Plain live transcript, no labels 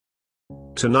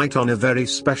Tonight on a very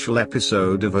special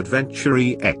episode of Adventure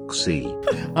EXE.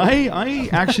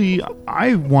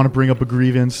 I want to bring up a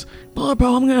grievance.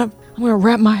 Blurpo, I'm gonna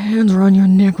wrap my hands around your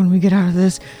neck when we get out of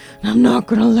this, and I'm not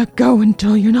gonna let go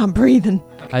until you're not breathing.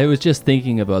 I was just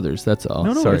thinking of others, that's all.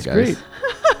 No, Sorry, it's guys. great.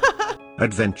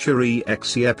 Adventure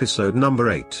EXE episode number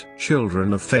 8,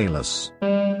 Children of Phalus.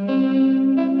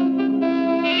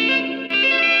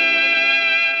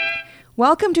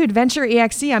 Welcome to Adventure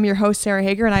EXE. I'm your host, Sarah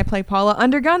Hager, and I play Paula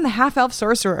Undergun, the half-elf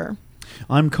sorcerer.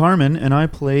 I'm Carmen, and I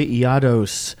play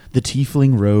Iados, the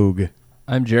tiefling rogue.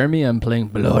 I'm Jeremy, I'm playing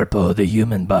Blorpo, the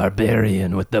human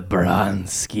barbarian with the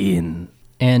bronze skin.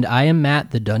 And I am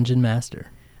Matt, the dungeon master.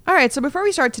 All right, so before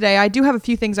we start today, I do have a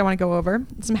few things I want to go over.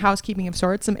 Some housekeeping of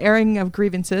sorts, some airing of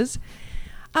grievances.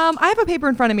 I have a paper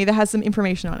in front of me that has some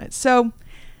information on it. So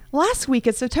last week,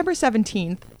 it's September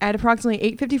 17th, at approximately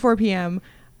 8:54 p.m.,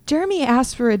 Jeremy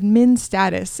asked for admin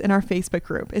status in our Facebook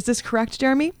group. Is this correct,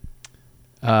 Jeremy?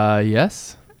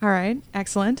 Yes. All right,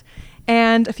 excellent.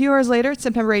 And a few hours later, it's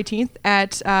September 18th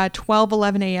at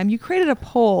 12:11 a.m., you created a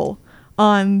poll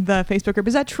on the Facebook group.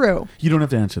 Is that true? You don't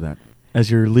have to answer that. As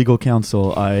your legal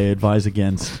counsel, I advise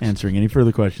against answering any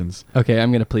further questions. Okay,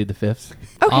 I'm going to plead the fifth.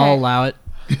 Okay. I'll allow it.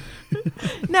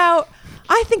 Now,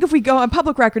 I think if we go on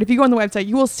public record, if you go on the website,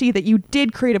 you will see that you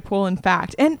did create a poll, in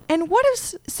fact. And what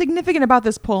is significant about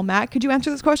this poll, Matt? Could you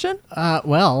answer this question?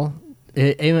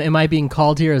 Am I being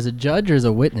called here as a judge or as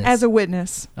a witness? As a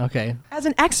witness. Okay. As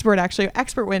an expert, actually.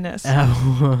 Expert witness.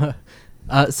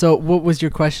 So what was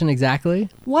your question exactly?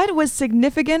 What was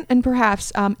significant and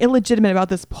perhaps illegitimate about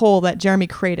this poll that Jeremy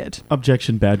created?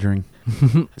 Objection badgering.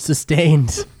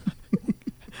 Sustained.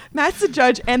 Matt's the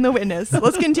judge and the witness.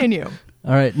 Let's continue.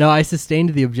 All right. No, I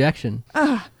sustained the objection.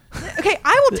 Okay,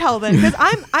 I will tell then, because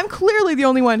I'm clearly the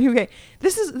only one who. Okay,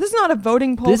 this is not a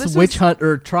voting poll. This witch hunt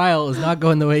or trial is not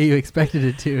going the way you expected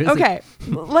it to. Is okay, it?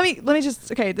 let me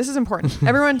just. Okay, this is important.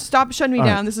 Everyone, stop shutting me All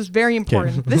down. right. This is very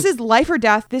important. This is life or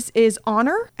death. This is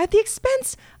honor at the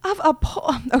expense of a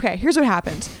poll. Okay, here's what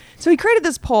happened. So he created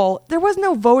this poll. There was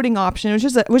no voting option. It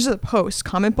was just a post.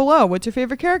 Comment below. What's your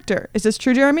favorite character? Is this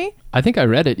true, Jeremy? I think I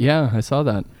read it, yeah, I saw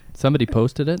that. Somebody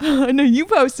posted it. No, you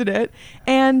posted it.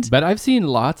 And But I've seen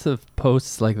lots of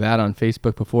posts like that on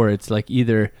Facebook before. It's like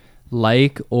either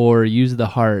like or use the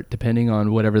heart, depending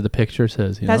on whatever the picture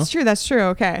says. That's true. That's true.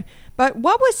 Okay. But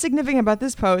what was significant about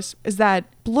this post is that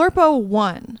Blurpo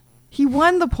won. He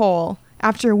won the poll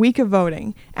after a week of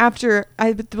voting. After,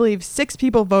 I believe, 6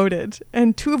 people voted,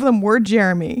 and 2 of them were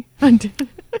Jeremy.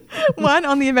 One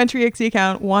on the Adventure EXE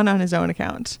account, one on his own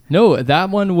account. No, that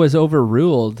one was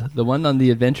overruled. The one on the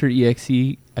Adventure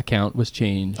EXE account was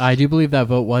changed. I do believe that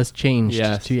vote was changed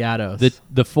Yes. to Iados.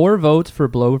 The 4 votes for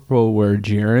Blowpro were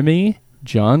Jeremy,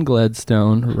 John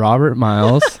Gladstone, Robert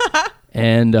Miles,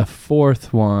 and a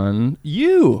 4th one,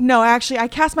 you. No, actually, I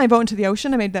cast my vote into the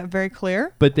ocean. I made that very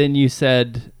clear. But then you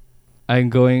said, I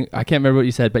can't remember what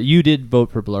you said, but you did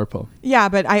vote for Blurpo. Yeah,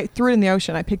 but I threw it in the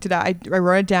ocean. I picked it up. I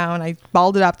wrote it down. I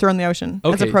balled it up, threw it in the ocean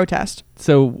as a Okay. protest.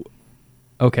 So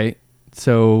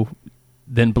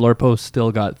then Blurpo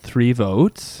still got 3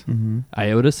 votes. Mm-hmm.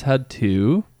 Iotis had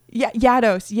 2. Yeah,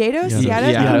 Yados. Yados? Yados. Yados?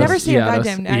 I can never say it Yados.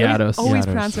 goddamn name. I Yados. always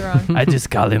Yados. pronounce it wrong. I just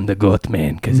call him the Goat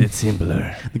Man because it's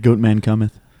simpler. The goat man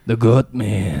cometh. The Goat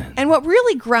Man. And what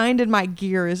really grinded my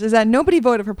gears is that nobody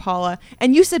voted for Paula,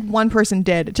 and you said one person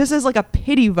did, just as like a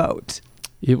pity vote.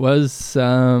 It was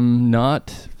not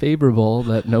favorable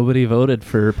that nobody voted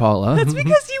for Paula. That's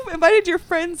because you invited your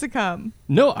friends to come.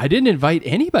 No, I didn't invite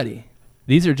anybody.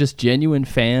 These are just genuine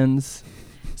fans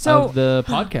So of the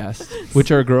podcast,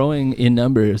 which are growing in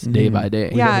numbers day by day.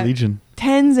 We Yeah. have a legion.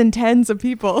 tens and tens of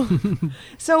people.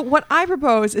 So what I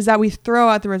propose is that we throw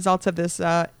out the results of this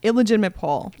illegitimate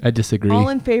poll. I disagree. All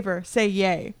in favor, say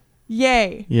yay.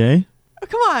 Yay. Yay? Oh,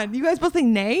 come on. You guys both think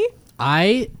nay?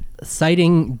 I,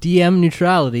 citing DM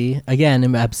neutrality, again,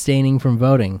 am abstaining from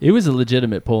voting. It was a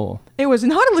legitimate poll. It was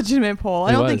not a legitimate poll. I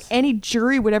It don't think was. any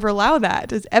jury would ever allow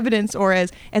that as evidence or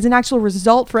as an actual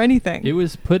result for anything. It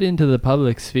was put into the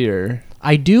public sphere.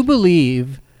 I do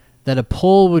believe that a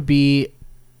poll would be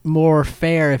more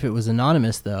fair if it was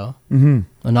anonymous, though. Mm-hmm.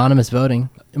 Anonymous voting.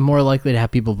 More likely to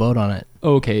have people vote on it.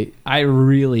 Okay, I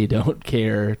really don't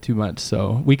care too much,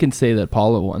 so we can say that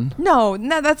Paula won. No,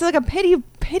 that's like a pity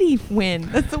win.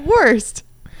 That's the worst.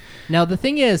 Now, the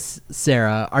thing is,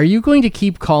 Sarah, are you going to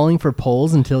keep calling for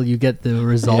polls until you get the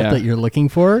result Yeah. that you're looking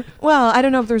for? Well, I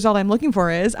don't know if the result I'm looking for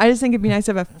is. I just think it'd be nice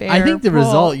to have a fair I think the poll.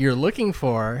 result you're looking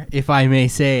for, if I may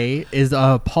say, is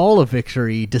a Paula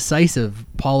victory, decisive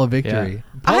Paula victory. Yeah.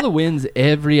 Paula wins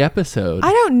every episode.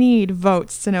 I don't need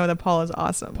votes to know that Paula's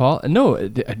awesome.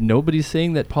 Nobody's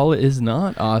saying that Paula is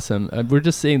not awesome. We're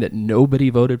just saying that nobody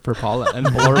voted for Paula, and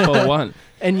Blorpo won.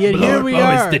 And yet here we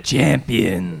are. is the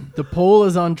champion. The poll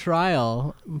is on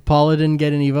trial. Paula didn't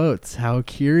get any votes. How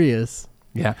curious.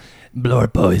 Yeah,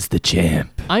 Blorpo is the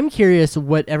champ. I'm curious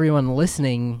what everyone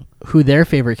listening, who their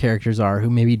favorite characters are, who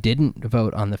maybe didn't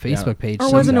vote on the Facebook page. Or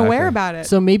So- wasn't Exactly. aware about it.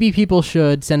 So maybe people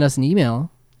should send us an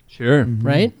email, Sure.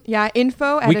 right? Yeah,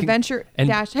 info at We can- adventure and-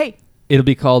 dash. Hey, It'll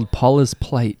be called Paula's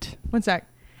Plight. one sec.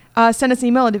 Send us an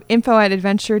email at info at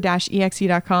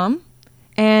adventure-exe.com,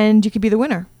 and you could be the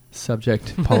winner.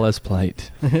 Subject Paula's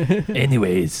Plight.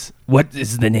 Anyways, what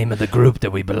is the name of the group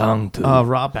that we belong to?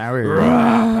 Raw Power.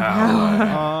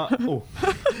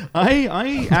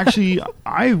 I actually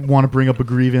want to bring up a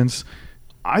grievance.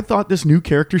 I thought this new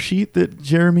character sheet that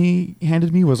Jeremy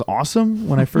handed me was awesome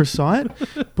when I first saw it.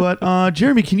 But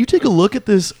Jeremy, can you take a look at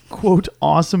this quote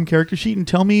awesome character sheet and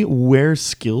tell me where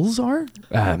skills are?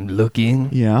 I'm looking.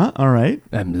 Yeah, all right.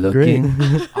 I'm Great.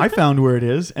 looking. I found where it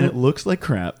is, and it looks like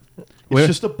crap. It's Where?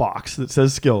 just a box that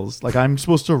says skills. Like I'm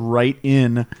supposed to write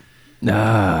in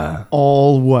Ah,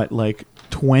 all like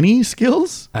 20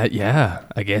 skills? yeah,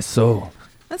 I guess so.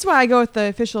 That's why I go with the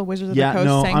official Wizards of the Coast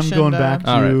I'm sanctioned. going back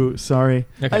All to sorry.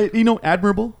 Okay.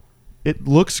 Admirable. It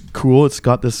looks cool. It's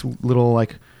got this little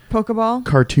like Pokeball.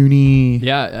 cartoony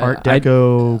Yeah, Art I-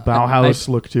 Deco Bauhaus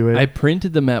look to it. I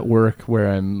printed them at work where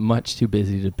I'm much too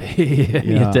busy to pay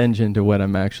any Yeah. attention to what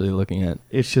I'm actually looking at.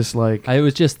 It's just like I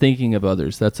was just thinking of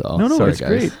others. That's all. no, Sorry, it's guys.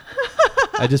 great.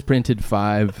 I just printed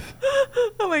 5.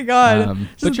 Oh my god.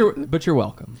 But you're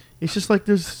welcome. It's just like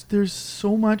there's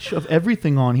so much of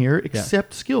everything on here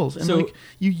except skills, and So- like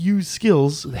you use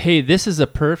skills. Hey, this is a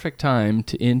perfect time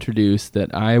to introduce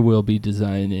that I will be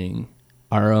designing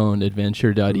our own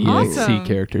adventure.exe Awesome.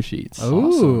 character sheets.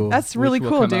 Ooh. That's really which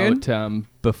cool, will come dude. out,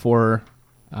 before,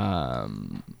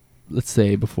 let's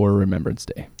say before Remembrance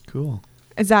Day. Cool.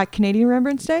 Is that Canadian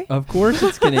Remembrance Day? Of course,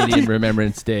 it's Canadian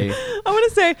Remembrance Day, I want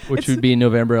to say which would be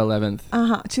November 11th.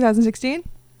 2016.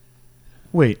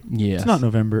 Wait, Yes, it's not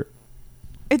November.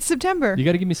 It's September. You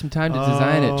got to give me some time to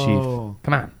design it, Chief. Oh.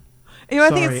 Come on. You know, I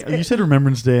Sorry, think you said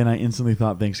Remembrance Day, and I instantly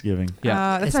thought Thanksgiving.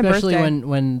 Yeah. that's my Especially birthday.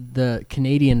 when the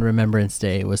Canadian Remembrance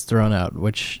Day was thrown out,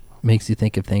 which makes you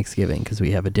think of Thanksgiving because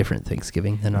we have a different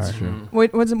Thanksgiving than our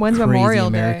When's crazy Memorial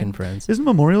American Day? friends. Isn't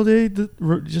Memorial Day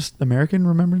just American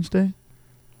Remembrance Day?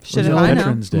 Should Or is have it I know.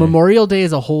 Veterans Day? Memorial Day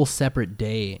is a whole separate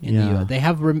day in the Yeah. U.S.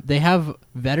 They have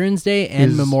Veterans Day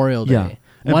and Is- Memorial Day. yeah.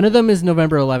 And- One of them is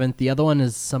November 11th. The other one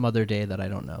is some other day that I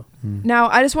don't know. Now,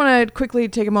 I just want to quickly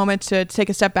take a moment to take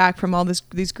a step back from all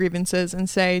these grievances and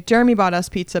say Jeremy bought us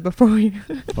pizza before we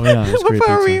Oh yeah, it's great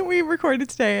before pizza. we recorded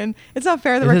today, and it's not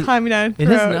fair that It we're has- climbing down. It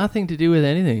has nothing to do with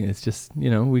anything. It's just,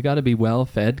 we got to be well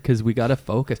fed because we got to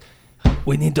focus.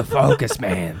 We need to focus,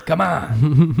 man. Come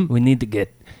on. We need to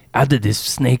get out of this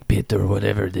snake pit or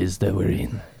whatever it is that we're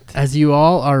in. As you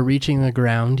all are reaching the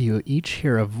ground, you each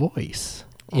hear a voice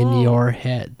in your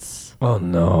heads. Oh,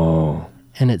 no.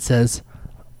 And it says,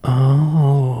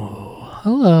 "Oh,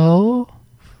 hello.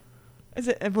 Is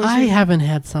it a voice? I haven't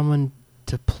had someone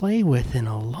to play with in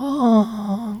a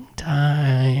long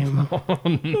time." Oh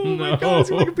my god,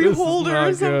 it's like a beholder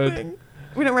or something.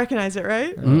 We don't recognize it,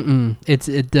 right? Mm-mm.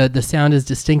 The sound is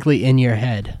distinctly in your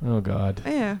head. Oh, God.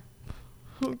 Yeah.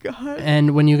 Oh god.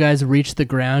 And when you guys reach the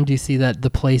ground, you see that the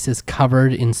place is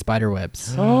covered in spider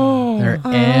webs. Oh. They're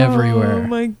Oh everywhere.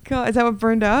 my god. Is that what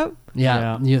burned up?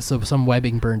 Yeah. So some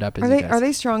webbing burned up. As Are you they guys. are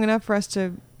they strong enough for us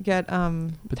to get there was-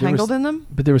 tangled in them?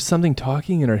 But there was something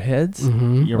talking in our heads?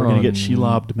 Mhm. Yeah, we're gonna Oh, get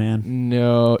Shelobbed, man.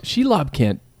 No. Shelob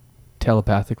can't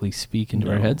telepathically speak into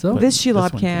our No. heads, though? But This this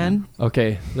Shelob one can.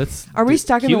 Okay, let's... Are we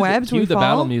stuck in the cue webs Cue when we the fall?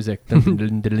 battle music.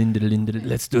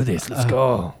 Let's do this. Let's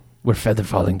go. We're feather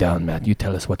falling down, Matt. You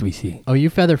tell us what we see. Oh, you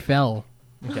feather fell.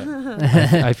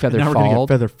 I feather Now we're gonna falled.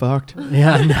 get feather fucked.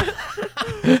 Yeah.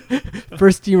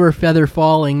 First you were feather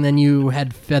falling, then you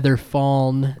had feather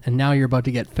fallen, and now you're about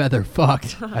to get feather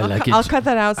fucked. I like it. I'll cut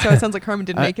that out so it sounds like Herman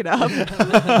didn't make it up. I'm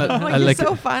like, I you're like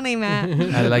so it. funny, Matt.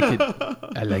 I like it.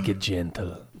 I like it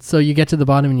gentle. So you get to the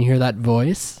bottom and you hear that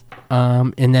voice,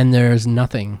 and then there's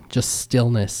nothing, just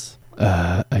stillness.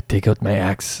 I take out my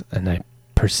axe and I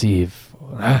perceive.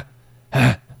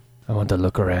 I want to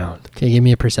look around. Okay, give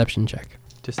me a perception check.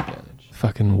 Disadvantage.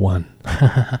 Fucking 1.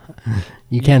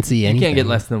 You can't see You anything. can't get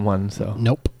less than 1, so.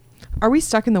 Nope. Are we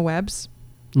stuck in the webs?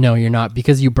 No, you're not,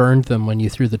 because you burned them when you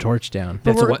threw the torch down.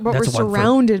 But That's a we're, one- but that's we're a one for-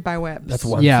 surrounded by webs. That's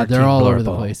 1 Yeah, for they're Team all over the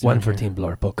Blorpo. place 1 around for here. Team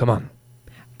Blorpo. Come on.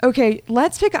 Okay,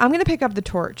 I'm going to pick up the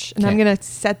torch and I'm Okay. going to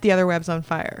set the other webs on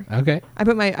fire. Okay. I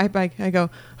put I go,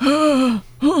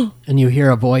 And you hear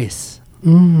a voice.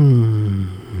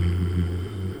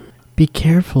 Be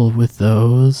careful with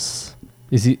those.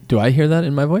 Do I hear that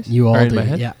in my voice? You all Or in do. my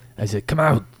head? Yeah. I said, "Come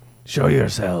out, show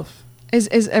yourself. is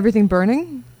everything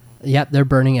burning? Yeah, they're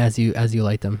burning as you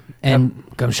light them. And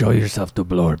Come show yourself to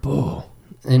Blorpo."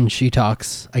 and she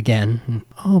talks again.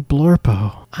 Oh,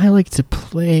 Blorpo, I like to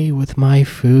play with my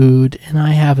food, and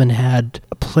I haven't had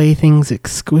playthings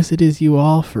exquisite as you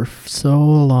all for so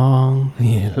long.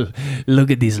 Yeah,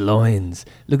 look at these loins.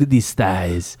 Look at these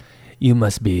thighs. You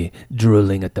must be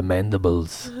drooling at the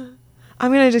mandibles.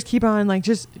 I'm going to just keep on like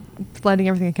just lighting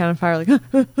everything I can on fire.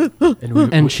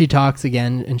 Like, And she talks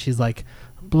again, and she's like,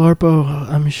 Blorpo,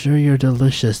 I'm sure you're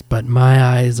delicious, but my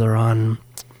eyes are on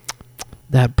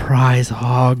that prize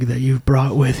hog that you've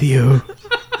brought with you.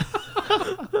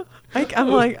 I'm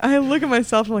like, I look at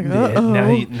myself. I'm like, Yeah,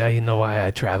 uh-oh. now you know why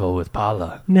I travel with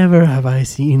Paula. Never have I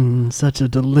seen such a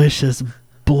delicious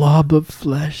blob of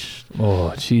flesh.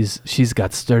 Oh, she's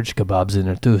got sturge kebabs in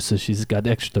her too, so she's got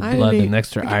extra I blood didn't and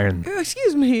extra iron.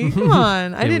 Excuse me. Come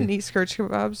on. I Yeah, didn't eat scourge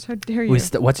kebabs. How dare you?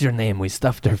 What's your name? We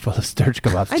stuffed her full of sturge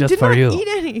kebabs I just did for not you. eat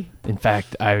any. In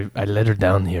fact, I let her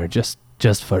down here just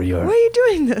for your. Why are you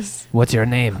doing this? What's your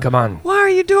name? Come on. Why are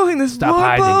you doing this? Stop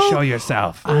Blorpo? hiding. Show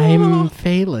yourself. I'm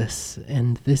Phalus,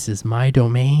 and this is my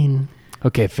domain.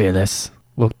 Okay, Phyllis.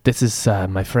 Well, this is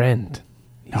my friend.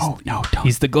 No, don't.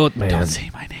 He's the goat man. Don't say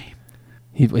my name.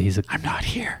 He's a. I'm not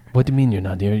here. What do you mean you're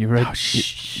not here? You're right. Oh,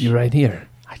 shh. You're right here.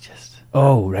 I just.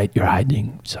 Oh, right. You're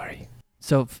hiding. Sorry.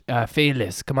 So,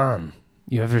 Phyllis, come on.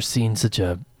 You ever seen such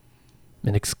an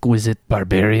exquisite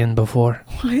barbarian before?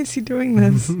 Why is he doing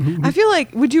this? I feel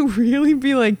like, would you really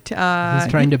be like, He's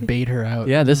trying to bait her out.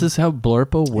 Yeah, this is how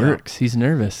Blorpo works. He's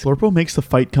nervous. Blorpo makes the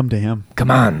fight come to him.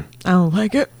 Come on. I don't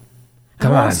like it.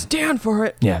 Come I won't on. stand for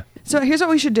it. Yeah. So here's what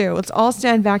we should do. Let's all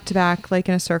stand back to back, like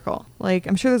in a circle. Like,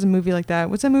 I'm sure there's a movie like that.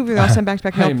 What's that movie? They all stand back to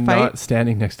back and I'm they'll fight. not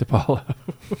standing next to Paula.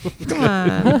 Come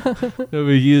on. No,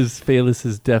 but Phyllis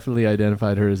has definitely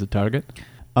identified her as a target.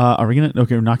 Are we gonna?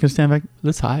 Okay, we're not gonna stand back.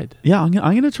 Let's hide. Yeah, I'm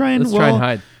gonna try and. Let's try and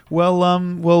hide. Well,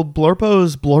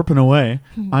 Blorpo's blorping away.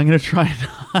 I'm gonna try and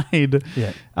hide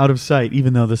Yeah. out of sight,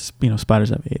 even though spiders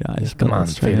have 8 eyes. Come but on,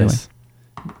 let's try it anyway. Phyllis.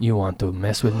 You want to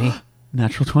mess with me?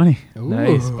 Natural 20.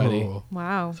 Nice, buddy.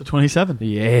 Wow. So 27.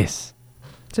 Yes.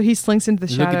 So he slinks into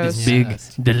the Look at shadows. this big,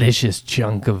 Yes. delicious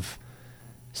chunk of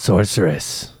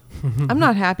sorceress. I'm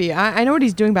not happy. I know what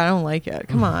he's doing, but I don't like it.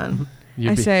 Come on.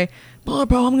 I say,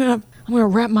 Blorpo, I'm gonna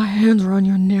wrap my hands around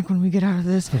your neck when we get out of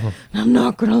this. And I'm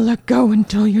not gonna let go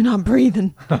until you're not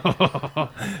breathing.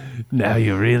 Now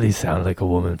you really sound like a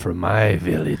woman from my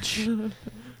village.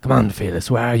 Come on, Phyllis,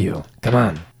 where are you? Come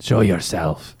on, show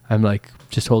yourself. I'm like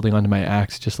just holding onto my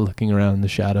axe, just looking around the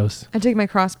shadows. I take my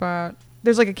crossbow out.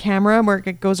 There's like a camera where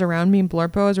it goes around me and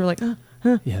Blorpo as we're like,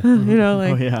 Yeah. you know,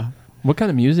 like. Oh yeah. What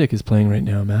kind of music is playing right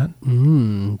now, Matt?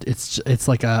 It's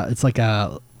like a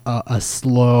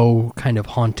slow kind of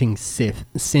haunting synth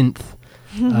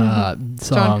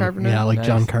song. Carpenter. Yeah, like Nice.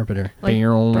 John Carpenter. Like, Yeah, yeah.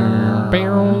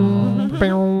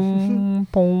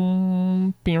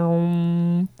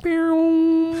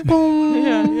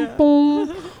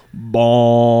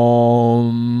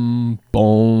 Boom,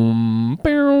 boom,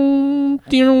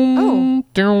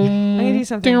 boom, I can do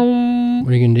something.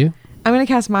 What are you gonna do? I'm going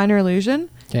to cast Minor Illusion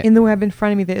 'Kay. in the web in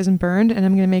front of me that isn't burned, and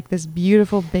I'm going to make this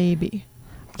beautiful baby.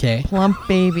 Okay. Plump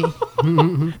baby.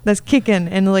 That's kicking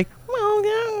and like.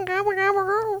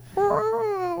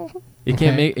 It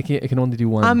can't make. It can only do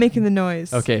one. I'm making the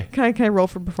noise. Okay. Can I roll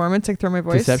for performance? Like throw my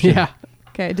voice? Deception. Yeah.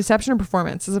 Okay, deception or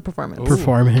performance? This is a performance.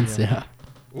 Performance. Yeah.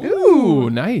 Ooh,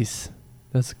 nice.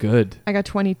 That's good. I got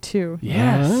 22.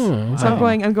 Yes. Oh, So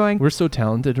I'm going. We're so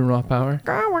talented in Raw Power.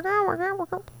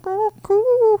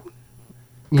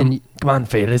 And Come on,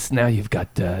 Phyllis. Now you've got.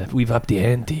 We've upped the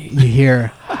ante. you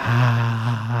hear,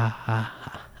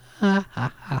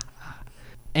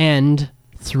 and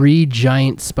 3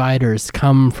 giant spiders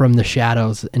come from the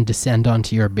shadows and descend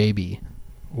onto your baby.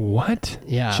 What?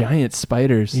 Yeah. Giant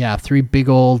spiders. Yeah, 3 big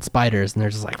old spiders, and they're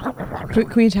just like, Can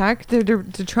we attack? They're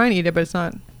trying to eat it, but it's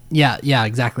not. yeah,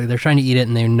 exactly. They're trying to eat it,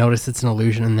 and they notice it's an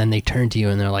illusion, and then they turn to you,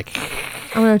 and they're like,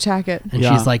 I'm going to attack it. and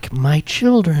Yeah. she's like, my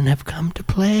children have come to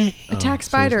play. Attack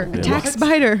spider. seriously. Attack What?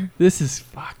 spider. This is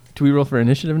fuck. Do we roll for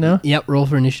initiative now? Yep, roll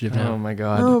for initiative Oh now. my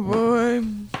god. Oh boy.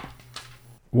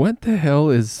 What the hell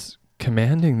is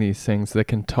commanding these things that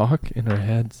can talk in our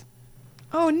heads?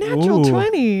 Oh, natural Ooh.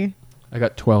 20. I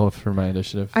got 12 for my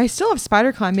initiative. I still have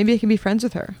spider climb. Maybe I can be friends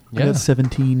with her. I got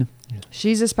 17.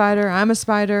 She's a spider. I'm a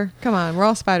spider. Come on, we're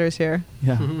all spiders here.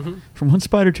 Yeah. From one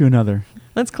spider to another.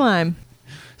 Let's climb.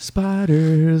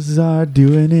 Spiders are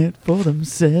doing it for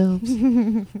themselves.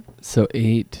 So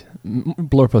 8.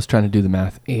 Blorpo's trying to do the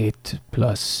math. 8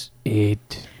 plus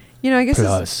 8 You know, I guess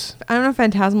plus I don't know.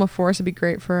 Phantasmal Force would be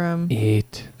great for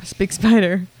 8. a big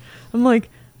spider. I'm like,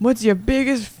 what's your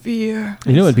biggest fear?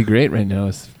 You know what'd be great right now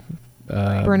is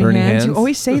Burning hands. You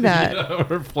always say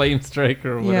that. or Flame Strike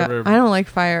or Yeah, whatever. I don't like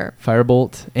fire.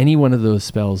 Firebolt. Any one of those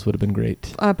spells would have been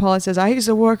great. Paula says, I used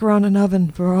to work around an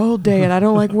oven for a whole day, and I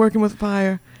don't like working with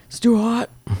fire. It's too hot.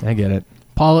 I get it.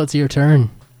 Paul, it's your turn.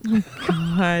 God,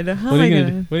 how What am are I you gonna?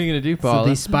 gonna do? What are you gonna do, So Paul?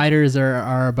 these spiders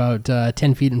are about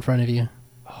 10 feet in front of you.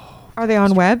 Are they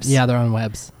on webs? Yeah, they're on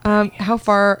webs. How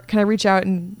far can I reach out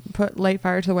and put light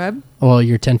fire to the web? Well,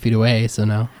 you're 10 feet away, so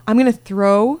no. I'm gonna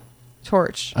throw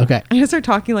torch. Okay. I'm gonna start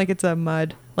talking like it's a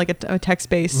mud, like a text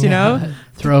base, you know?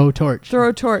 Throw torch.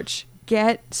 Throw torch.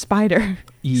 Get spider.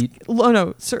 Eat Oh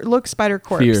no, look spider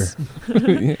corpse.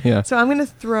 fear. Yeah. So I'm gonna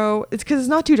throw. It's because it's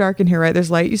not too dark in here, right?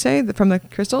 There's light. You say from the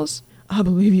crystals. I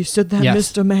believe you said that, Yes.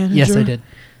 Mr. Manager. Yes, I did.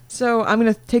 So I'm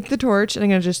gonna take the torch and I'm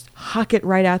gonna just huck it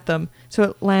right at them, so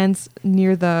it lands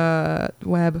near the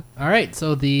web. All right,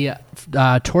 so the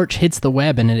torch hits the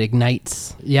web and it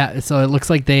ignites. Yeah, so it looks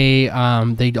like they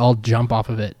all jump off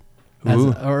of it.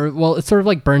 Ooh. It sort of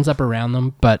like burns up around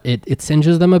them, but it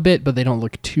singes them a bit, but they don't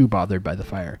look too bothered by the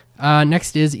fire.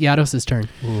 Next is Iados' turn.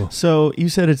 Ooh. So you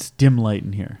said it's dim light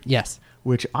in here, Yes.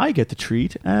 which I get to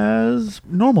treat as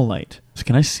normal light. So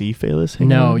can I see Phalus? hanging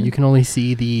No, out here? you can only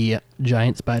see the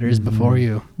giant spiders before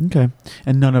you. Okay.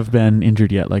 And none have been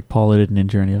injured yet, like Paula didn't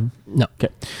injure any of them? No.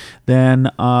 Okay.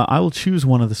 Then I will choose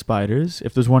one of the spiders.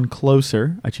 If there's one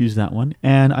closer, I choose that one.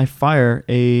 And I fire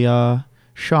a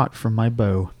shot from my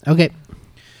bow. Okay.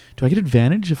 Do I get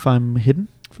advantage if I'm hidden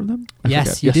from them? I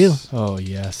Yes, forgot. you do. Oh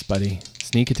yes, buddy.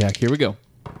 Sneak attack. Here we go.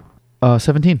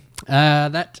 17.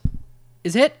 That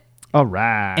is hit, All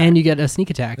right. and you get a sneak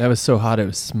attack. That was so hot it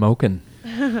was smoking.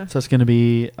 So it's going to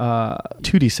be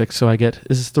 2d6. So I get,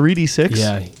 this is 3d6?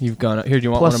 Yeah, you've gone up. Here, do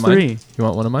you want Plus one of mine? 3. You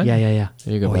want one of mine? Yeah.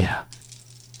 There you go, Oh, bud. yeah.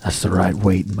 That's the right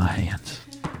weight in my hands.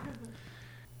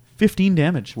 15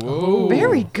 damage. Whoa.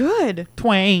 Very good.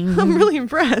 Twang. I'm really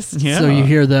impressed. Yeah. So you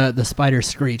hear the spider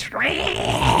screech.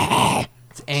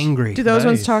 It's angry. Do those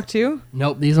ones Nice. talk too?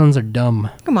 Nope, these ones are dumb.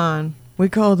 Come on. We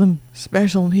call them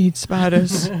special needs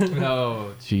spiders.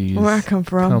 Oh, jeez. Where I come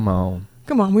from. Come on.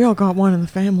 Come on, we all got one in the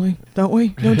family, don't we?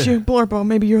 Don't you? Blorpo,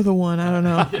 maybe you're the one. I don't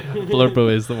know. Blurpo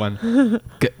is the one.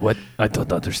 What? I don't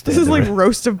understand. This is like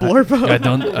roast of Blorpo. I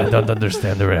don't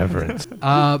understand the reference.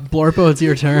 Blorpo, it's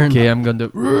your turn. Okay, I'm gonna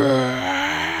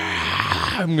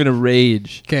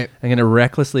rage. Okay. I'm gonna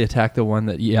recklessly attack the one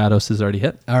that Iados has already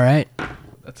hit. All right.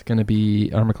 That's gonna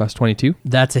be armor class 22.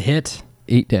 That's a hit.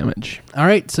 8 damage. All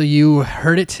right, so you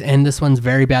hurt it, and this one's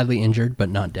very badly injured, but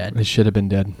not dead. It should have been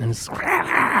dead. And it's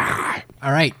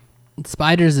all right.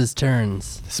 Spiders'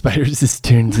 turns. Spiders is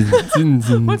turns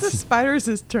and What's a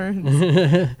spider's turn?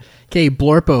 Okay,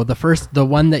 Blorpo, the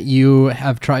one that you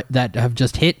have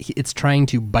just hit, it's trying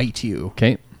to bite you.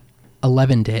 Okay.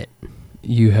 11 to hit.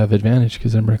 You have advantage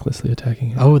because I'm recklessly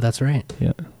attacking it. Oh, that's right.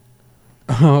 Yeah.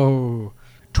 Oh,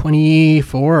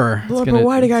 24. Blorpo,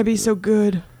 why'd you gotta be so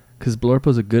good? Because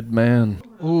Blorpo's a good man.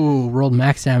 Ooh, rolled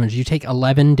max damage. You take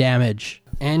 11 damage.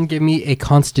 And give me a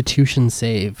constitution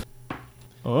save.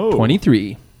 Oh.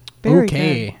 23. Very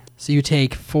okay. good. So you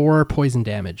take 4 poison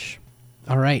damage.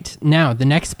 All right. Now, the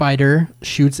next spider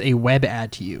shoots a web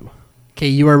at you. Okay,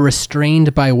 you are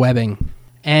restrained by webbing.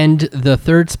 And the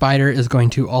third spider is going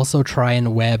to also try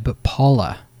and web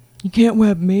Paula. You can't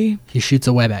web me. He shoots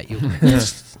a web at you.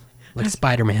 Like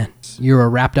Spider-Man. You are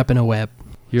wrapped up in a web.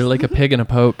 You're like a pig in a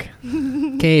poke.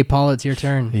 Okay, Paula, it's your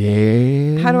turn.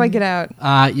 Yeah. How do I get out?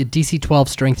 Your DC 12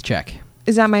 strength check.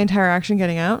 Is that my entire action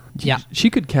getting out? Yeah. She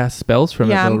could cast spells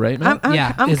from it though, right, Matt?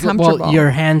 I'm Is- comfortable. Well,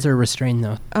 your hands are restrained,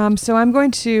 though. So I'm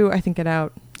going to, I think, get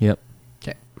out. Yep.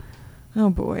 Okay. Oh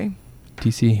boy.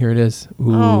 DC, here it is.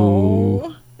 Ooh.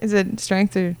 Oh. Is it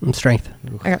strength or? Strength.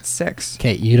 I got 6.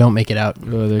 Okay, you don't make it out.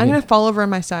 Oh, there I'm you gonna fall over on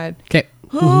my side. Okay.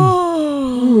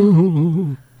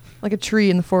 Like a tree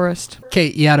in the forest.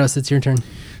 Okay, Iados, it's your turn.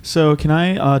 So can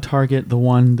I target the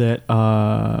one that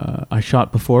I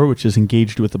shot before, which is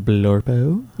engaged with a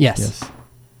Blorpo? Yes. Yes.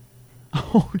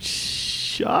 Oh,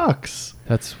 shucks.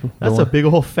 That's That's a big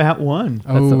old fat one.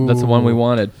 That's the one we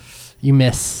wanted. You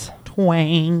miss.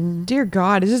 Twang. Dear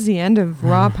God, is this the end of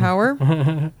raw power?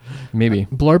 Maybe.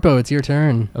 Blorpo, it's your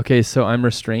turn. Okay, so I'm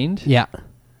restrained. Yeah.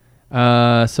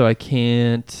 So I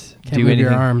can't Can't do move anything.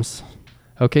 your arms.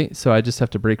 Okay, so I just have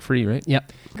to break free, right?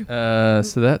 Yep.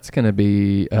 So that's gonna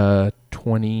be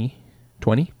 20.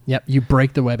 20. Yep. You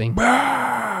break the webbing.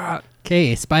 Okay,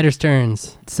 Okay, spider's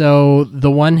turns. So the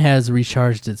one has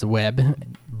recharged its web,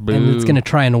 and it's going to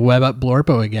try and web up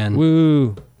Blorpo again.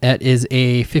 Woo. That is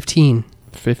a 15.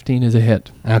 15 is a hit.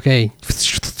 Okay.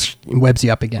 Webs you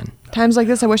up again. Times like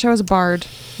this, I wish I was a bard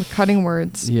with cutting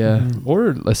words. Yeah.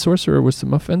 Or a sorcerer with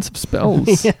some offensive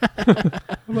spells. How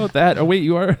about that? Oh, wait,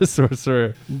 you are a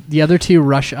sorcerer. The other two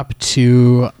rush up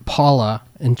to Paula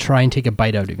and try and take a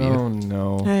bite out of you. Oh,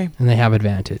 no. Hey, And they have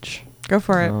advantage. go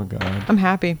for it. Oh, God. I'm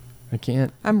happy. I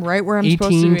can't. I'm right where I'm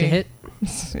supposed to 18 be. to hit.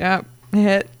 Yeah,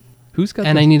 hit. Who's got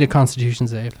And the, I need a constitution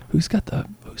save. Who's got the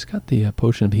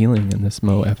potion of healing in this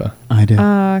Mo Eva? I do.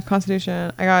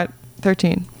 Constitution. I got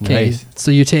 13. Okay. Nice.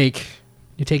 So you take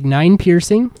 9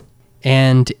 piercing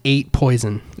and 8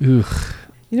 poison. Ugh.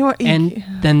 You know what? And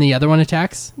then the other one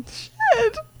attacks.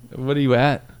 What are you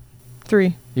at?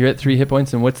 3. You're at 3 hit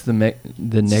points, and what's the Just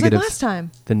negative? like last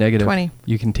time. The negative. 20.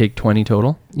 You can take 20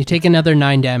 total. You take another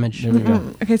 9 damage. There we go.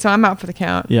 Okay, so I'm out for the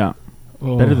count. Yeah.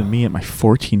 Oh. Better than me at my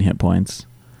 14 hit points.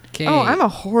 Okay. Oh, I'm a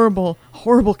horrible,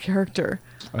 horrible character.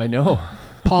 I know.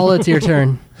 Paula, it's your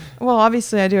turn. Well,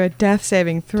 obviously, I do a death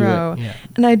saving throw, Yeah.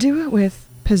 and I do it with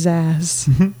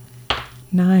pizzazz.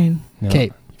 9. No, 'Kay.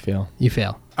 You fail. You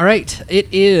fail. All right. It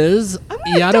is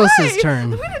Yados'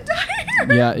 turn. I'm gonna die.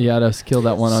 Yeah, Yados, kill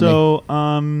that one on me.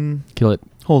 So, Kill it.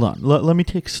 hold on. Let me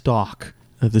take stock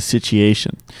of the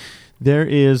situation. There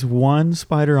is one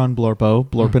spider on Blorpo,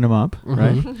 blorping him up,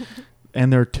 right?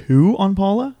 And there are 2 on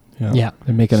Paula? Yeah.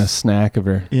 They're making a snack of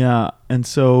her. Yeah. And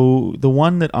so the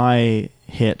one that I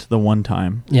hit the one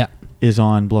time Yeah. is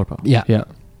on Blorpo. Yeah. Yeah.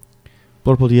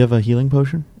 Blorpo, do you have a healing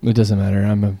potion? It doesn't matter.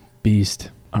 I'm a beast.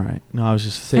 All right. No, I was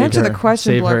just Save Answer her. the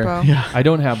question, Save her. Blorpo. Yeah. I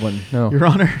don't have one. No. Your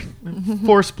Honor,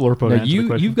 force Blorpo to No, answer the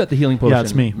question. you've got the healing potion. Yeah,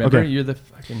 it's me. Remember? Okay. You're the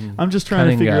fucking. I'm just trying to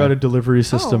cunning figure guy. out a delivery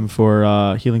system Oh.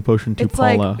 for healing potion to It's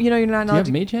Paula. like, you know, you're not Do you allowed have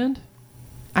to. mage hand?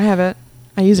 I have it.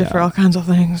 I use it for Yeah. all kinds of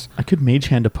things. I could mage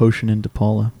hand a potion into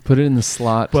Paula. Put it in the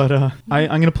slot. But I'm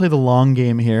going to play the long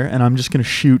game here, and I'm just going to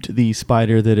shoot the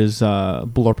spider that is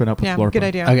blorping up with Yeah, Blorpo. good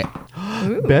idea. Okay.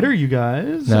 Ooh. Better, you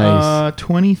guys. Nice.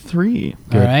 23.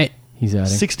 All right. He's adding.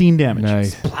 16 damage.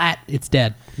 Nice. Splat. It's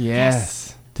dead.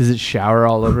 Yes. Does it shower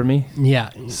all over me? Yeah.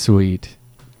 Sweet.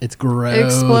 It's gross. It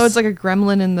explodes like a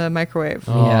gremlin in the microwave.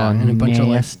 Yeah, and a bunch of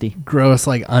nasty. gross,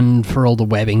 like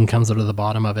unfurled webbing comes out of the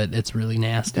bottom of it. It's really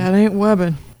nasty. That ain't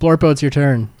webbing. Blorpo, it's your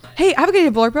turn. Hey, I have a good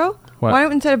idea, Blorpo. What? Why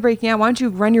don't, instead of breaking out, why don't you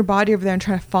run your body over there and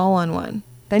try to fall on one?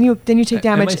 Then you take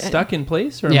damage. Am I stuck in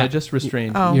place, or Yeah. am I just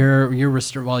restrained? Oh. You're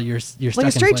well, you're stuck Like a in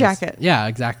place. straitjacket. Yeah,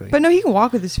 exactly. But no, he can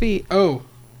walk with his feet. oh,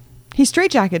 He's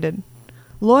straitjacketed.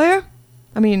 Lawyer?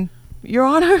 I mean, Your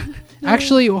Honor?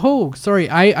 actually, sorry,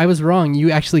 I was wrong.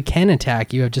 You actually can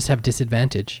attack. You just have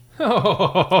disadvantage. And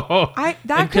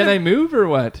can I move or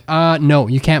what? No,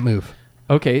 you can't move.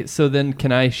 Okay, so then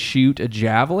can I shoot a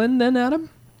javelin then at him?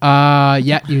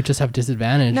 Yeah, you just have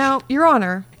disadvantage. Now, Your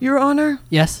Honor. Your Honor.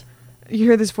 Yes. You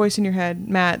hear this voice in your head,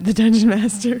 Matt, the dungeon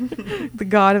master, the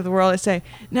god of the world. I say,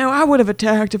 now I would have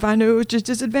attacked if I knew it was just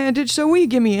disadvantage. So will you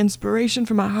give me inspiration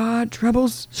for my hard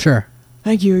troubles? Sure.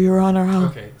 Thank you, Your Honor.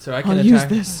 Okay, so I can I'll attack. use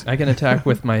this. I can attack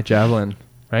with my javelin,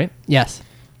 right? Yes.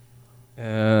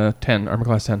 10, armor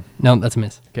class 10. No, that's a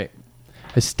miss. Okay,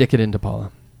 I stick it into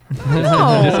Paula. No.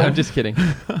 I'm just kidding.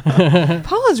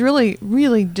 Paula's really,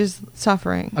 really just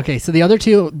suffering. Okay, so the other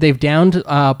two, they've downed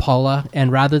Paula,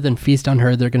 and rather than feast on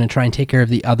her, they're going to try and take care of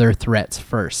the other threats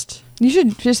first. You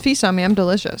should just feast on me. I'm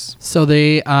delicious. So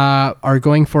they are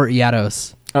going for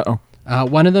Iados. Uh-oh.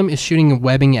 One of them is shooting a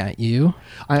webbing at you.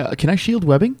 Can I shield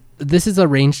webbing? This is a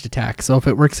ranged attack, so if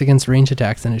it works against ranged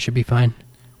attacks, then it should be fine.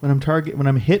 When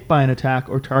I'm hit by an attack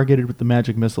or targeted with the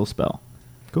magic missile spell.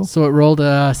 Cool. So it rolled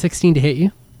a 16 to hit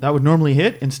you. That would normally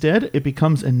hit. Instead, it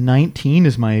becomes a 19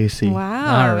 is my AC.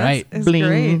 Wow. All right. That's Bling.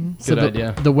 great. So Good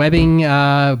idea. the webbing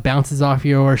bounces off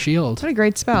your shield. What a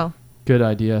great spell. Good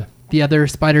idea. The other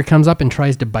spider comes up and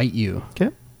tries to bite you.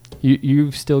 Okay.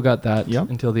 You've still got that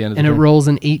Yep. until the end of And the it turn. rolls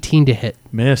an 18 to hit.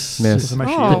 Miss. Miss. This is my Oh,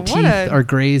 shield. The what teeth a- are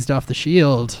grazed off the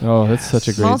shield. Oh, that's such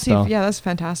a great Multi- spell. Yeah, that's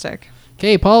fantastic.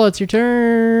 Okay, Paul, it's your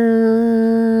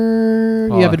turn.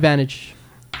 You have Paula. advantage.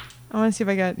 I want to see if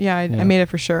I got. Yeah, I Yeah. made it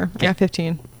for sure. I got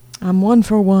 15. I'm 1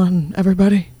 for 1,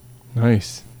 everybody.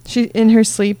 Nice. She in her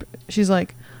sleep. She's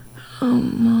like,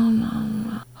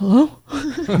 hello.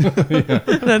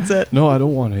 That's it. No, I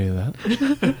don't want any of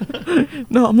that.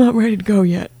 No, I'm not ready to go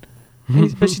yet.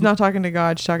 But she's not talking to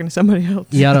God. She's talking to somebody else.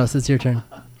 Yados, it's your turn.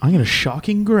 I'm going to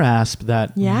shocking grasp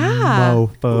that Yeah.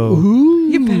 mofo.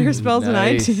 You get better spells than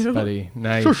I Nice, do. buddy.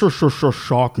 Nice.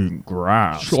 Shocking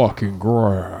grasp. Shocking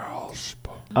grasp.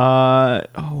 Oh,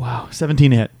 wow. 17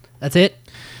 to hit. That's it.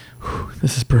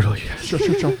 This is brutal, you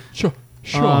guys.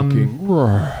 Shocking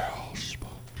grasp.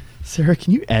 Sarah,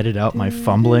 can you edit out my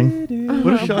fumbling?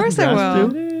 What does Of Shocking course I Grass will.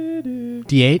 do?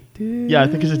 D8. Yeah, I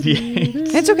think it's a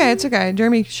D8. It's okay. It's okay.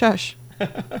 Jeremy, shush.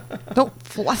 Don't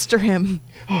fluster him.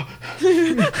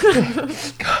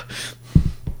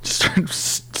 Just start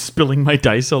spilling my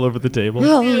dice all over the table.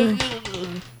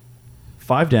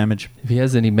 5 damage. If he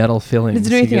has any metal fillings, Does it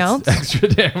do he anything gets else? extra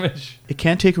damage. It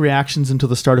can't take reactions until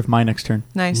the start of my next turn.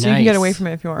 Nice. So you can get Nice. away from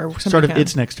it if you are. Somebody Start of can.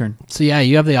 its next turn. So yeah,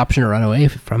 you have the option to run away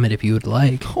from it if you would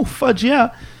like. Oh, fudge,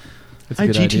 yeah. That's a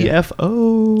good idea.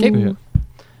 IGTFO. Okay. Yeah.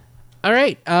 All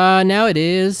right. Now it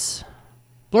is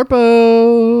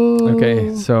Blorpo.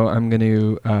 Okay, so I'm going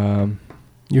to...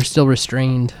 You're still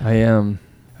restrained. I'm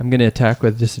going to attack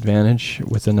with disadvantage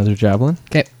with another javelin.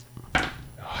 Okay.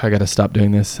 I got to stop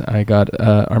doing this. I got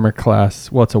armor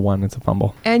class. Well, it's a 1. It's a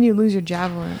fumble. And you lose your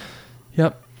javelin.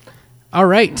 Yep. All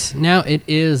right. Now it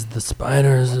is the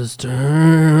spiders' turn.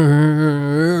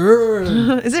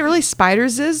 Is it really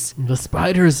Spiders is? The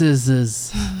spiders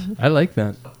is I like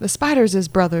that. The Spiders is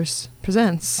Brothers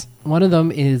presents. one of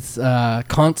them is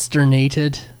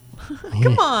consternated.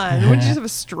 Come on. Would you just have a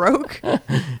stroke?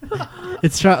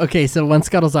 Okay, so one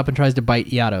scuttles up and tries to bite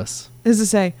Iados. Is to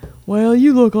say, well,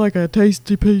 you look like a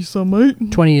tasty piece of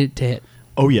meat. 20 to hit.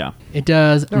 Oh, yeah. It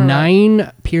does All right.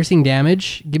 9 piercing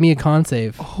damage. Give me a con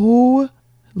save. Holy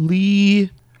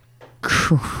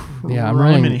Yeah, I'm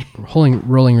criminy. rolling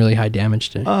really high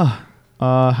damage today.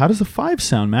 How does a 5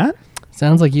 sound, Matt?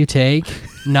 Sounds like you take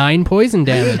 9 poison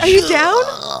damage. Are you down?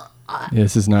 Yeah,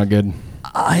 this is not good.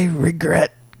 I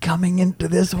regret coming into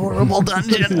this horrible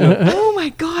dungeon. Oh my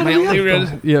god.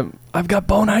 Yeah, I've got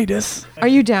bonitis. Are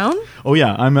you down? Oh,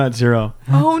 yeah, I'm at 0.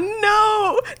 Oh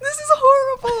no. This is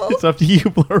horrible. It's up to you,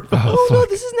 Blurbo. Oh no,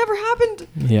 this has never happened.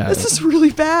 Yeah. This is really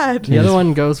bad. The other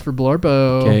one goes for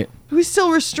Blorbo. Okay. Who's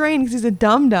still restrained because he's a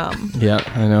dum-dum. Yeah,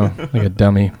 I know. Like a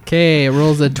dummy. Okay, it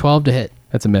rolls a 12 to hit.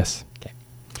 That's a miss.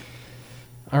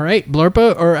 All right,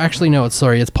 Blorpo, or actually, no, it's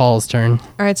Paul's turn.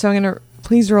 All right, so I'm going to...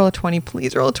 Please roll a 20.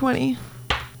 Please roll a 20.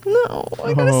 No,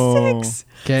 I got a 6.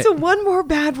 Okay. So one more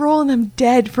bad roll and I'm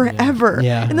dead forever.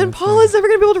 Yeah. And then Paula's never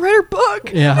going to be able to write her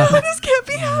book. Yeah. No, this can't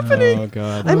be happening. Oh,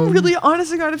 God. I'm really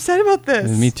honest to God upset about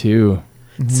this. Me too.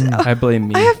 I blame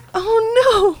me. I have... Oh,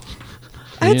 no.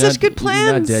 I had You're such not- good plans.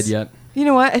 You're not dead yet. You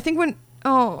know what? I think when...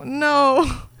 Oh,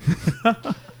 no.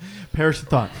 Perish the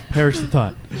thought. Perish the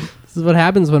thought. This is what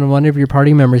happens when one of your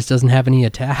party members doesn't have any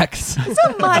attacks. It's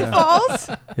not my fault.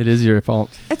 It is your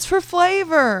fault. It's for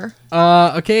flavor.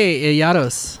 Okay,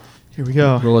 Iados. Here we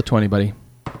go. Roll a 20, buddy.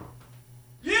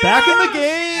 Back in the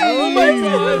game. Oh my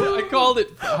God! I called it.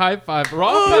 High five. Raw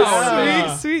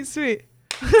Oh, sweet.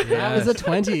 That was a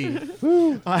 20. Yeah.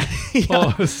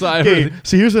 Oh, Simon. Okay,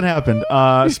 so here's what happened.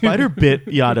 Spider bit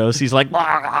Iados. He's like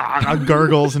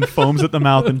gurgles and foams at the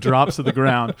mouth and drops to the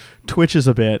ground. Twitches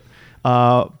a bit.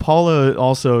 Paula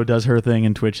also does her thing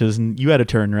and twitches. And you had a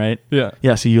turn, right? Yeah.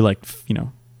 Yeah. So you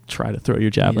try to throw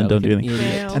your javelin, don't do anything.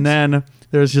 Failed. And then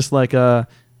there's just Iados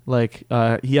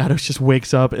just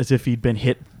wakes up as if he'd been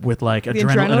hit with like The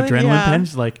adrenaline yeah.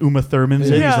 pinch, like Uma Thurman's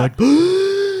it. Yeah. He's like,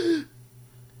 One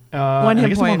and I hit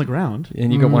guess I'm on point. the ground.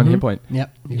 And you got 1 hit point.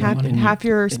 Yep. you got one. Half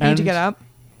your speed And- to get up.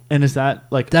 And is that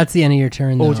like? That's the end of your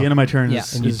turn. Oh, though. it's the end of my turn. Yeah.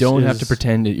 And you don't have to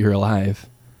pretend that you're alive.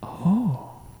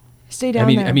 Stay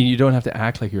down there. I mean, you don't have to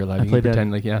act like you're alive. I You play can dead.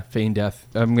 pretend like, feign death.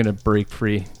 I'm gonna break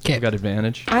free. 'Kay. I've got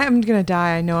advantage. I am going to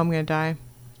die. I know I'm going to die.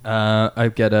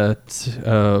 I've got a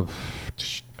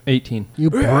 18. You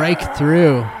break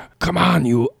through. Come on,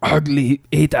 you ugly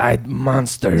 8-eyed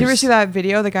monsters. Did you ever see that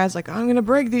video? The guy's like, I'm going to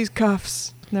break these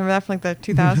cuffs. Remember that from like the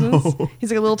 2000s? No. He's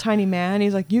like a little tiny man.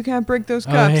 He's like, you can't break those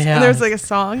Oh, cuffs. yeah. And there's like a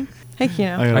song. Heck, you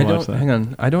know. I gotta I watch don't. that. Hang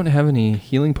on. I don't have any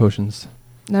healing potions.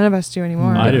 None of us do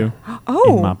anymore. I do.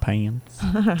 Oh. In my pants.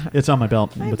 It's on my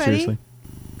belt, Hi, but buddy. seriously.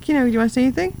 Kino, you want to say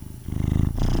anything?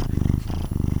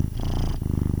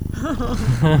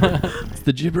 It's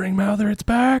the gibbering mouther. It's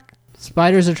back.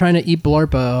 Spiders are trying to eat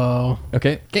Blorpo.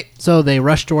 Okay. Okay, so they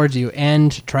rush towards you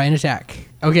and try and attack.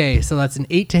 Okay, so that's an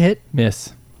 8 to hit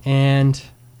Miss. and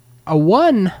a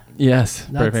 1. Yes.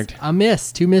 That's Perfect. a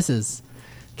miss. 2 misses.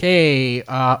 Okay,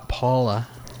 Paula.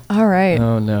 All right.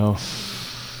 Oh no.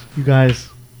 You guys.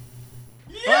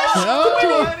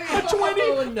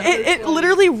 It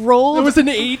literally rolled. It was an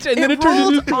 8, and then it turned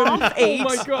rolled into 20. off 8 Oh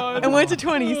my God. and went to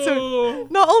 20. So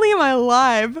not only am I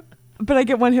alive, but I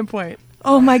get 1 hit point.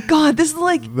 Oh my God, this is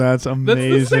like That's That's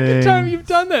amazing. the second time you've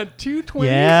done that. 2 20s.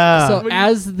 Yeah. So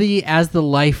as the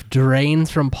life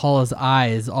drains from Paula's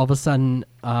eyes, all of a sudden,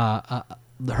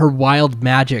 her wild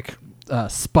magic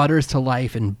sputters to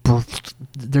life, and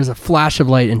there's a flash of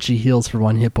light, and she heals for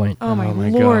 1 hit point. Oh my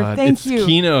Lord, God. thank it's you.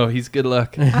 Kino. He's good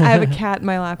luck. I have a cat in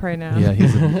my lap right now. Yeah,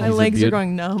 he's my legs are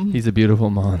going numb. He's a beautiful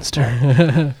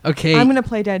monster. Okay, I'm gonna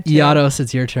play dead too. Yados,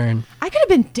 it's your turn. I could have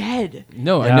been dead.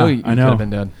 No, Yeah, I know you I could know. have been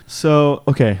dead. So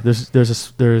okay, there's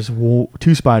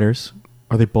 2 spiders.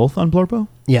 Are they both on Blorpo?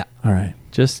 Yeah. All right.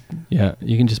 Just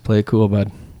you can just play it cool,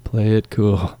 bud. Play it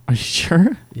cool. Are you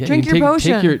sure? Yeah, Drink you your can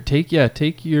potion. Take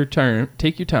your turn.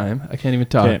 Take your time. I can't even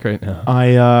talk Okay. right now.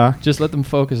 I Just let them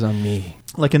focus on me.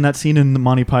 like in that scene in the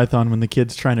Monty Python when the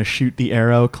kid's trying to shoot the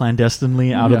arrow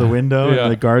clandestinely out of the Yeah. window Yeah.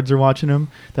 and the guards are watching him.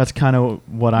 That's kind of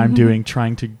what I'm doing,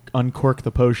 trying to uncork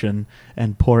the potion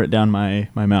and pour it down my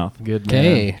mouth. Good man.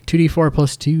 Okay, 2d4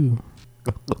 plus 2.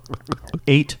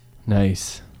 8.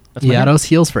 Nice. That's my Yados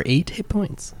heals for 8 hit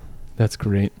points. That's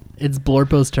great. It's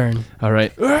Blorpo's turn. All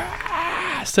right.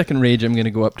 Second rage, I'm going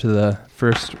to go up to the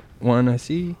first one I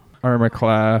see. Armor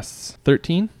class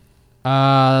 13.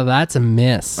 That's a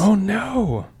miss. Oh,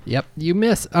 no. Yep, you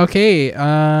miss. Okay,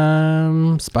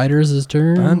 Spiders'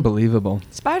 turn. Unbelievable.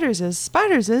 Spiders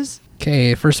is.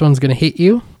 Okay, first one's gonna hit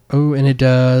you. Oh, and it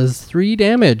does 3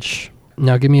 damage.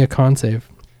 Now give me a con save.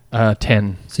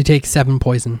 10. So you take 7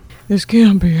 poison. This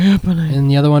can't be happening. And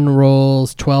the other one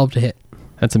rolls 12 to hit.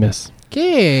 That's a miss.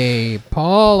 Okay,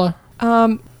 Paula.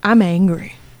 I'm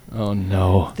angry. Oh,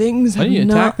 no. Things Why have don't you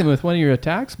not. attack them with one of your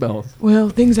attack spells? Well,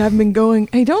 things haven't been going.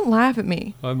 Hey, don't laugh at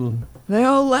me. They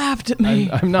all laughed at me.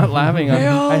 I'm not laughing. I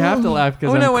have to laugh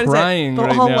because what I'm is it? crying They'll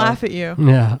right all now. laugh at you.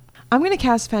 Yeah. I'm gonna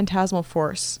cast Phantasmal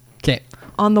Force Okay.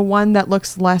 on the one that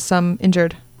looks less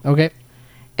injured. Okay.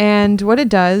 And what it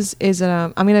does is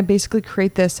I'm gonna basically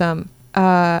create this an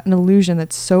illusion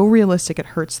that's so realistic it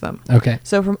hurts them. Okay.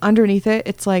 So from underneath it,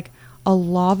 it's like a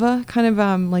lava kind of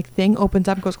like thing opens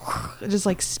up and goes, it just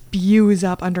like spews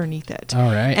up underneath it.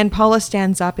 All right. And Paula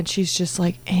stands up and she's just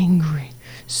like angry,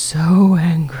 so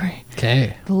angry.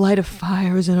 Okay. The light of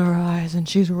fire is in her eyes and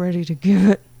she's ready to give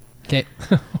it. Okay.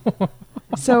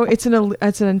 So it's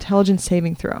an intelligence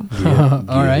saving throw.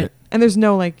 All right. And there's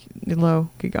no like low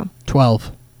could go.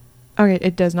 12. Okay,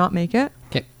 it does not make it.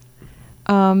 Okay.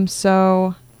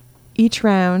 So each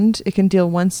round it can deal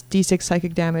 1d6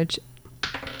 psychic damage.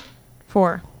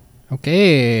 4.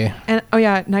 Okay. And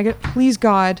and I get, please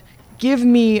God, give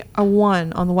me a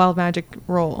 1 on the wild magic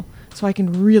roll so I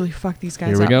can really fuck these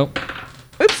guys Here we up.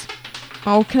 go. Oops.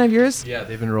 Oh, can I have yours? Yeah,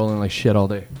 they've been rolling like shit all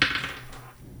day.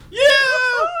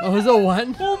 Oh, is it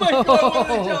 1? Oh my God,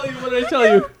 what did I tell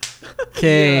you?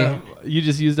 Okay. You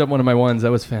just used up one of my ones. That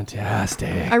was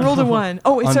fantastic. I rolled a 1.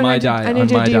 Oh, On so my I die, need on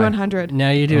to do my a die. D100. Now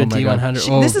you do Oh a my God. D100.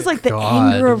 She- this is like the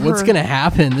anger of What's her. going to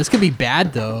happen? This could be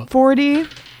bad, though.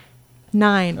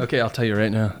 49. Okay, I'll tell you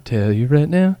right now. Tell you right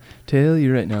now.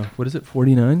 What is it,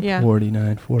 49? Yeah.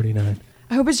 49.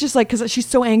 I hope it's just like, because she's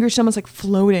so angry, someone's like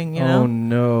floating, you know? Oh,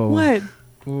 no. What?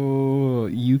 Oh,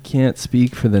 you can't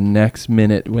speak for the next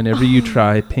minute. Whenever you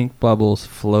try, pink bubbles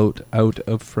float out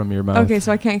from your mouth. Okay,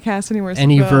 so I can't cast anywhere.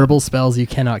 Any verbal spells you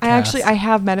cannot cast. I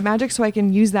have meta magic, so I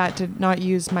can use that to not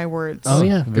use my words. Oh,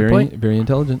 yeah. Good Very, point. very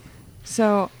intelligent.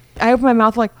 So I open my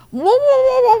mouth like, whoa, whoa,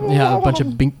 whoa, whoa, Yeah, whoa, a bunch whoa.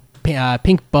 of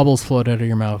pink bubbles float out of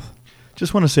your mouth.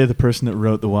 Just want to say the person that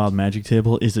wrote the wild magic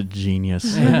table is a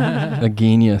genius. A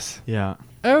genius. Yeah.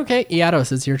 Okay,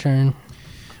 Yados, it's your turn.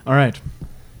 All right.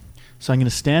 So I'm going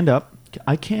to stand up.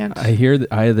 I can't. I hear the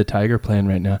Eye of the Tiger playing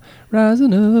right now.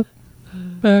 Rising up,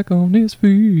 back on his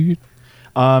feet.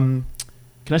 Can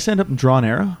I stand up and draw an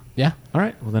arrow? Yeah. All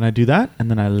right. Well, then I do that, and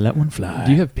then I let one fly.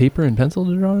 Do you have paper and pencil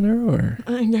to draw an arrow, or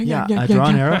Yeah, I draw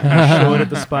an arrow and I show it at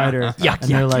the spider. And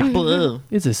they're like, "Bleh."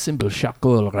 it's a simple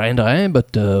shackle random?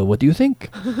 But what do you think?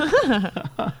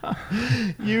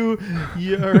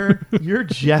 Your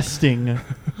jesting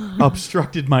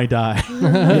obstructed my die.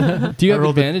 Do you I have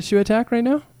rolled a- advantage to attack right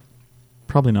now?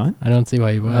 Probably not. I don't see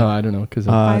why you would. Oh, I don't know, because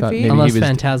I 5 thought feet? maybe Unless he was.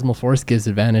 Phantasmal Force gives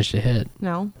advantage to hit.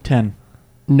 No. 10.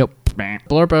 Nope.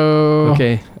 Blorpo.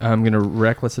 Okay, I'm gonna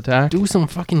reckless attack. Do some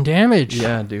fucking damage.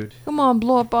 Yeah, dude. Come on,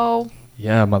 blow up, bow.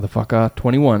 Yeah, motherfucker.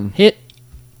 21, Hit.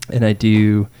 and I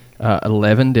do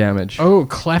 11 damage. Oh,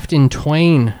 cleft in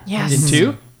twain. Yes. In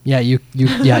 2? Yeah, you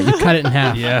cut it in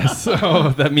half. Yes. Oh,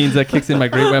 that means that kicks in my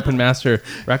Great Weapon Master.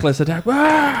 Reckless attack.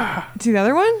 Ah! See the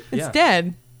other one? It's Yeah.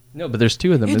 dead. No, but there's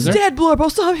 2 of them, It's is there? dead, blow up. I'll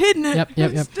stop hitting it. Yep.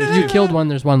 It's You killed one,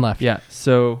 there's one left. Yeah,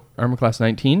 so armor class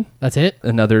 19, That's it?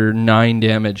 another 9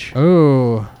 damage.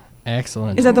 Oh,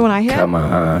 excellent. Is that the one I hit? Come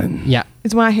on. Yeah.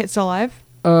 Is the one I hit still alive?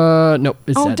 Nope.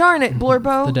 It's Oh, dead. darn it,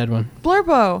 Blurbo. The dead one.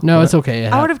 Blurbo. No, it's okay.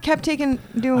 I would have kept doing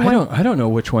one. I don't know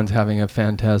which one's having a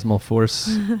phantasmal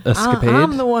force escapade.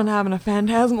 I'm the one having a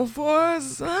phantasmal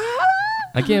force. Ah.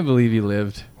 I can't believe you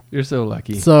lived. You're so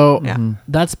lucky. So Yeah.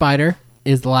 that spider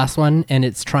is the last one, and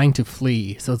it's trying to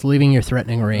flee. So it's leaving your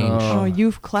threatening range. Oh,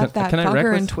 you've cleft that Can I fucker in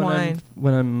reckless twine.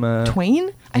 when I'm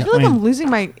Twain? I Yeah. feel like Twain. I'm losing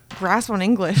my grasp on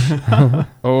English.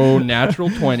 Oh,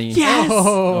 natural 20. Yes!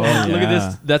 Oh, look at yeah.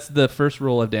 this. That's the first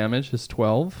roll of damage is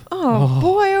 12. Oh,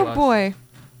 boy, oh, Plus. boy.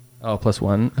 Oh, plus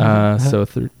 1. So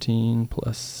 13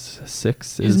 plus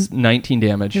 6 is His- 19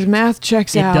 damage. His math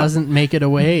checks It out. doesn't make it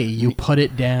away. You put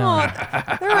it Oh, down.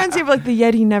 that reminds me of like the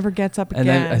Yeti never gets up And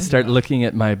again. then I start looking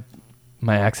at my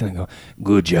accent and go,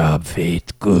 good job,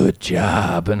 Fate. Good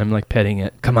job. And I'm like petting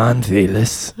it. Come on,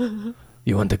 Felis.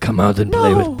 You want to come out and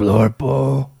play with No.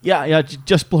 Blorpo? Yeah,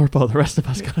 just Blurpo. The rest of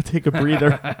us gotta take a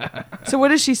breather. So what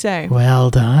does she say?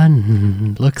 Well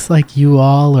done. Looks like you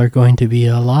all are going to be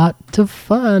a lot of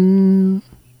fun.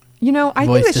 You know, I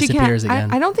Voice think that she disappears can't.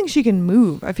 again. I don't think she can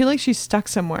move. I feel like she's stuck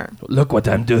somewhere. Look what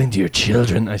I'm doing to your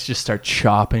children. I just start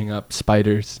chopping up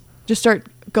spiders. Just start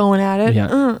going at it.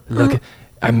 Yeah. Look,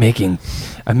 I'm making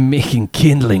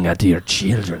kindling out to your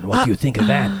children. What do you think of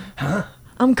that? Huh?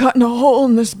 I'm cutting a hole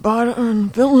in this bottom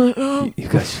and filling it up. You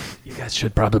guys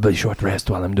should probably short rest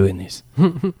while I'm doing this.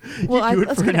 Well, do it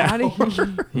let's for get an out of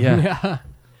here. Yeah.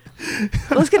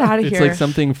 Let's get out of It's here. like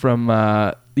something from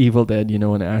Evil Dead,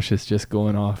 when Ash is just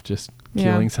going off, just Yeah.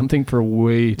 killing something for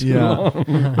way too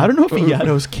long. I don't know if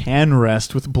Yados can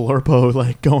rest with Blurpo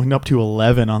like going up to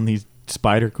 11 on these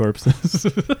spider corpses.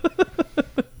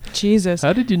 Jesus.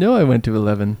 How did you know I went to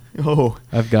 11? Oh,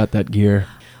 I've got that gear.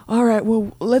 All right.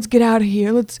 Well, let's get out of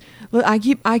here. I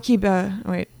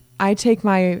take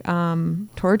my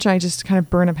torch and I just kind of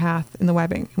burn a path in the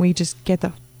webbing. And we just get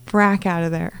the frack out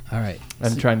of there. All right.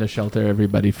 I'm trying to shelter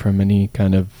everybody from any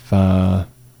kind of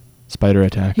spider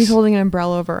attacks. He's holding an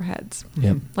umbrella over our heads,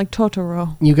 Yep. like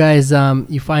Totoro. You guys,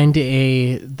 you find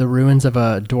the ruins of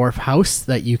a dwarf house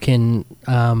that you can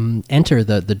enter.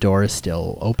 The door is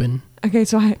still open. Okay,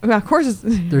 so of course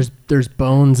it's There's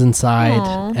bones inside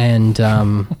Aw. and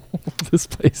This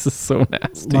place is so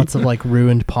nasty. lots of like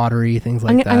ruined pottery, things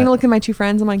like I'm that. gonna look at my two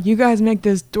friends. I'm like, you guys make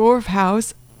this dwarf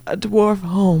house a dwarf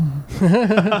home.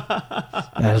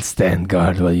 I'll stand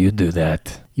guard while you do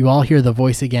that. You all hear the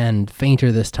voice again,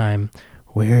 fainter this time.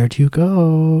 Where'd you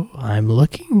go? I'm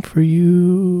looking for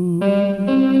you.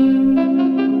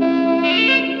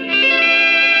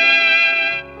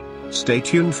 Stay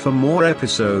tuned for more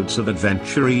episodes of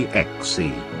Adventure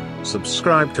EXE.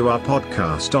 Subscribe to our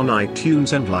podcast on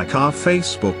iTunes and like our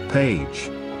Facebook page.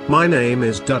 My name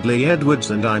is Dudley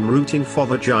Edwards and I'm rooting for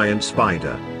the giant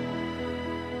spider.